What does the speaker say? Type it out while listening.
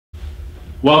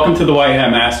Welcome to the White Hat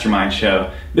Mastermind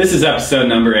Show. This is episode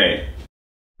number 8.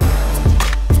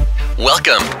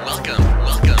 Welcome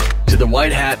to the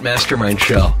White Hat Mastermind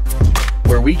Show,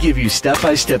 where we give you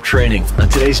step-by-step training on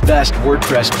today's best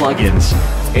WordPress plugins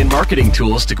and marketing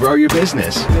tools to grow your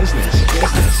business.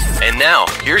 And now,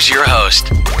 here's your host,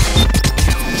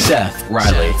 Seth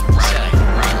Riley.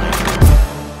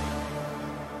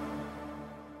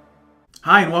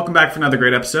 Hi, and welcome back for another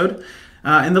great episode.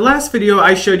 In the last video,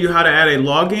 I showed you how to add a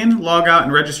login, logout,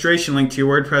 and registration link to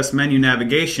your WordPress menu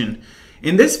navigation.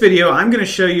 In this video, I'm going to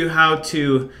show you how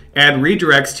to add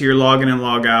redirects to your login and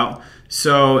logout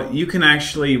so you can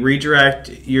actually redirect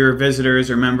your visitors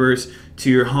or members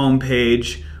to your home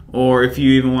page, or if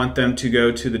you even want them to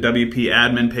go to the WP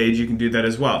admin page, you can do that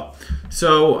as well.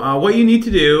 So what you need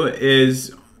to do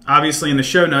is, obviously in the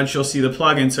show notes, you'll see the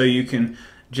plugin so you can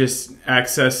just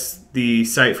access the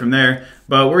site from there.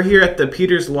 But we're here at the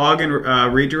Peter's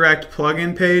Login Redirect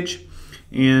plugin page,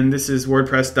 and this is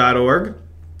WordPress.org.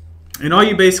 And all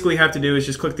you basically have to do is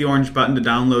just click the orange button to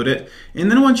download it.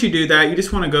 And then once you do that, you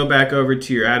just want to go back over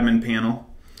to your admin panel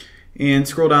and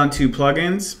scroll down to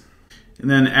Plugins, and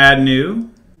then Add New,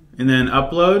 and then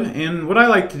Upload. And what I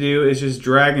like to do is just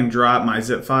drag and drop my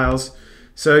zip files.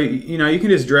 So, you can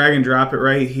just drag and drop it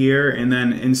right here and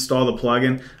then install the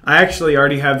plugin. I actually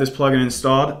already have this plugin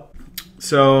installed.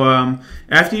 So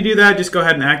after you do that, just go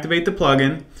ahead and activate the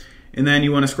plugin. And then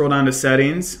you want to scroll down to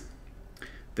Settings.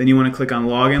 Then you want to click on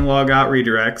Login, Logout,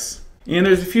 Redirects. And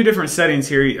there's a few different settings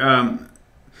here.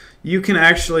 You can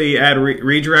actually add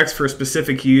redirects for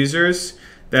specific users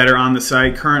that are on the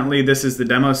site. Currently, this is the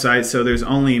demo site, so there's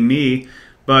only me.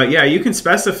 But yeah, you can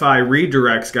specify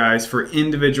redirects, guys, for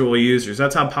individual users.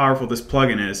 That's how powerful this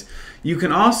plugin is. You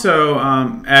can also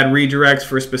add redirects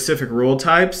for specific role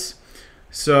types.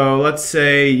 So let's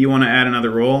say you want to add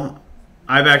another role.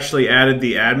 I've actually added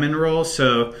the admin role,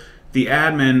 so the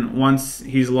admin, once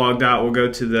he's logged out, will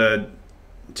go to the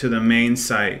main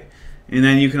site. And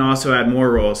then you can also add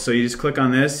more roles. So you just click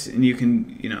on this and you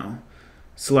can,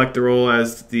 select the role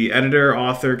as the editor,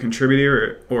 author,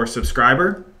 contributor, or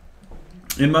subscriber.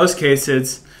 In most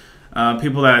cases,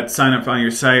 people that sign up on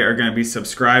your site are going to be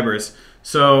subscribers.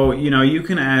 So, you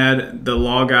can add the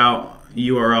logout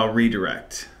URL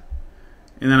redirect.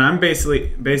 And then I'm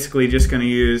basically just going to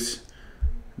use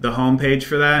the home page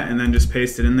for that and then just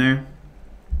paste it in there.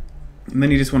 And then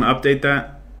you just want to update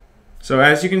that. So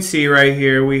as you can see right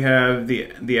here, we have the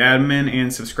admin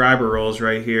and subscriber roles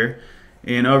right here.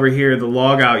 And over here, the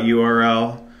logout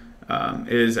URL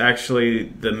is actually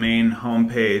the main home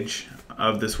page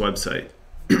of this website.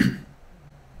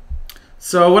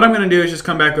 So what I'm going to do is just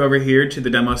come back over here to the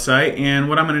demo site, and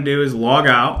what I'm going to do is log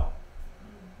out.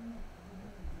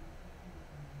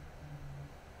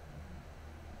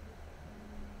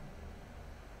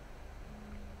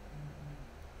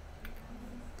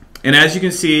 And as you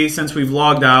can see, since we've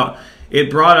logged out, it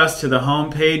brought us to the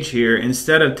home page here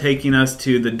instead of taking us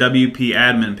to the WP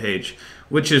admin page,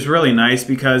 which is really nice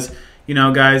because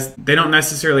guys, they don't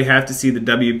necessarily have to see the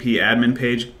WP admin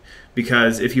page,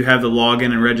 because if you have the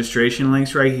login and registration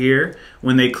links right here,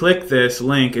 when they click this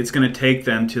link, it's going to take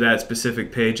them to that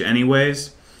specific page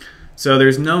anyways. So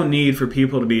there's no need for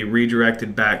people to be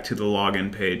redirected back to the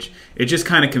login page. It just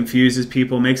kind of confuses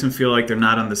people, makes them feel like they're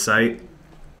not on the site.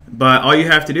 But all you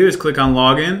have to do is click on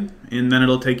login, and then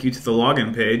it'll take you to the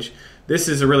login page. This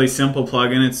is a really simple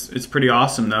plugin. It's pretty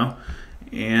awesome though.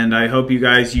 And I hope you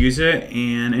guys use it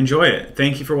and enjoy it.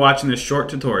 Thank you for watching this short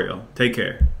tutorial. Take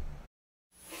care.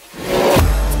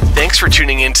 Thanks for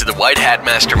tuning in to the White Hat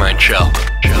Mastermind Show.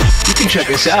 You can check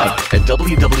us out at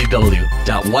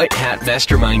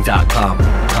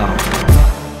www.whitehatmastermind.com.